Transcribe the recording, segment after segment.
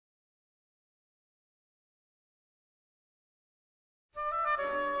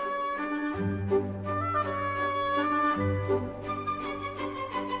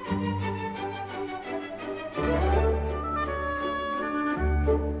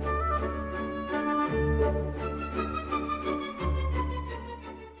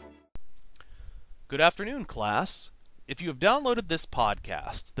Good afternoon, class. If you have downloaded this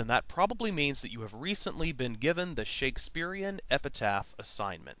podcast, then that probably means that you have recently been given the Shakespearean Epitaph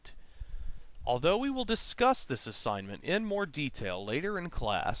assignment. Although we will discuss this assignment in more detail later in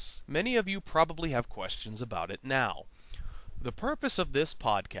class, many of you probably have questions about it now. The purpose of this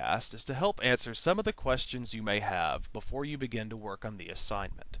podcast is to help answer some of the questions you may have before you begin to work on the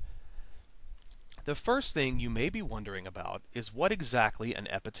assignment. The first thing you may be wondering about is what exactly an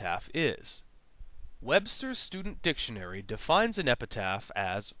epitaph is. Webster's Student Dictionary defines an epitaph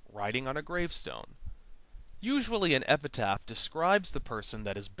as writing on a gravestone. Usually an epitaph describes the person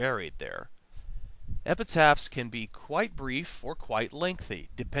that is buried there. Epitaphs can be quite brief or quite lengthy,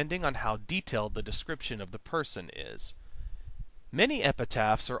 depending on how detailed the description of the person is. Many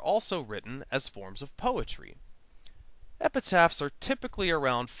epitaphs are also written as forms of poetry. Epitaphs are typically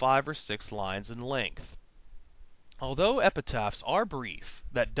around 5 or 6 lines in length. Although epitaphs are brief,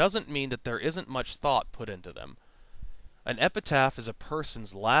 that doesn't mean that there isn't much thought put into them. An epitaph is a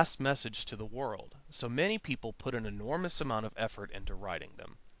person's last message to the world, so many people put an enormous amount of effort into writing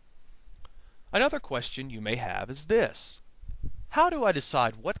them. Another question you may have is this: how do I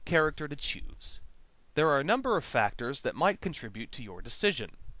decide what character to choose? There are a number of factors that might contribute to your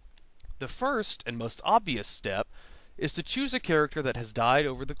decision. The first and most obvious step is to choose a character that has died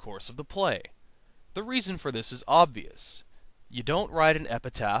over the course of the play. The reason for this is obvious. You don't write an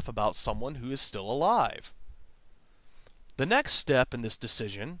epitaph about someone who is still alive. The next step in this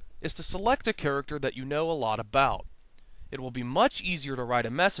decision is to select a character that you know a lot about. It will be much easier to write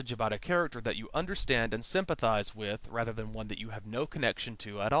a message about a character that you understand and sympathize with rather than one that you have no connection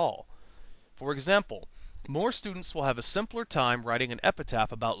to at all. For example, more students will have a simpler time writing an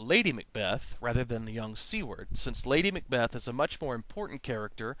epitaph about Lady Macbeth rather than the young Seward, since Lady Macbeth is a much more important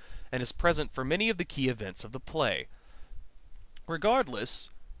character and is present for many of the key events of the play.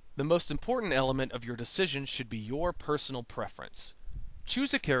 Regardless, the most important element of your decision should be your personal preference.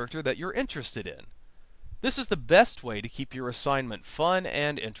 Choose a character that you're interested in. This is the best way to keep your assignment fun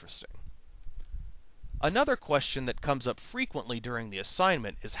and interesting. Another question that comes up frequently during the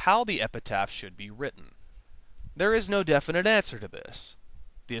assignment is how the epitaph should be written. There is no definite answer to this.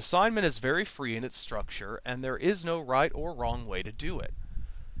 The assignment is very free in its structure, and there is no right or wrong way to do it.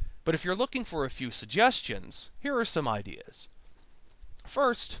 But if you're looking for a few suggestions, here are some ideas.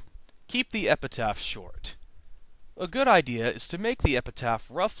 First, keep the epitaph short. A good idea is to make the epitaph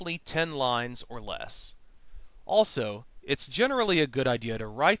roughly 10 lines or less. Also, it's generally a good idea to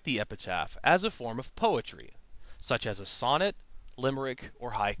write the epitaph as a form of poetry, such as a sonnet, limerick,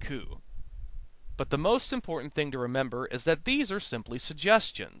 or haiku. But the most important thing to remember is that these are simply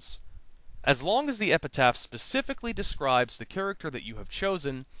suggestions. As long as the epitaph specifically describes the character that you have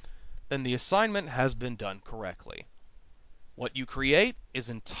chosen, then the assignment has been done correctly. What you create is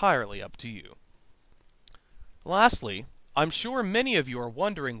entirely up to you. Lastly, I'm sure many of you are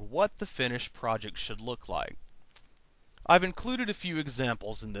wondering what the finished project should look like. I've included a few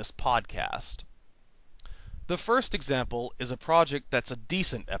examples in this podcast. The first example is a project that's a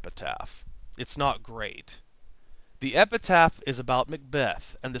decent epitaph. It's not great. The epitaph is about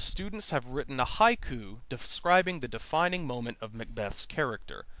Macbeth, and the students have written a haiku describing the defining moment of Macbeth's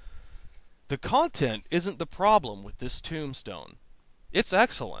character. The content isn't the problem with this tombstone. It's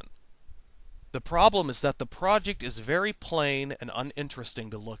excellent. The problem is that the project is very plain and uninteresting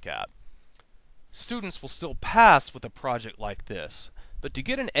to look at. Students will still pass with a project like this, but to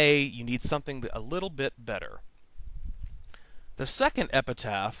get an A, you need something a little bit better. The second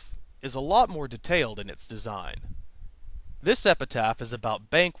epitaph is a lot more detailed in its design. This epitaph is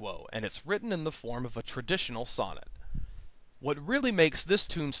about Banquo, and it's written in the form of a traditional sonnet. What really makes this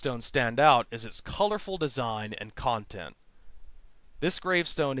tombstone stand out is its colorful design and content. This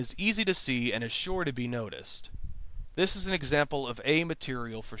gravestone is easy to see and is sure to be noticed. This is an example of A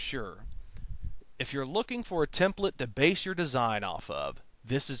material for sure. If you're looking for a template to base your design off of,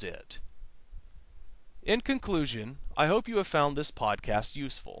 this is it. In conclusion, I hope you have found this podcast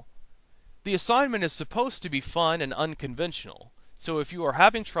useful. The assignment is supposed to be fun and unconventional, so if you are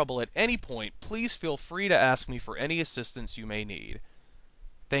having trouble at any point, please feel free to ask me for any assistance you may need.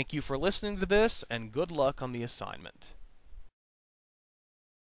 Thank you for listening to this, and good luck on the assignment.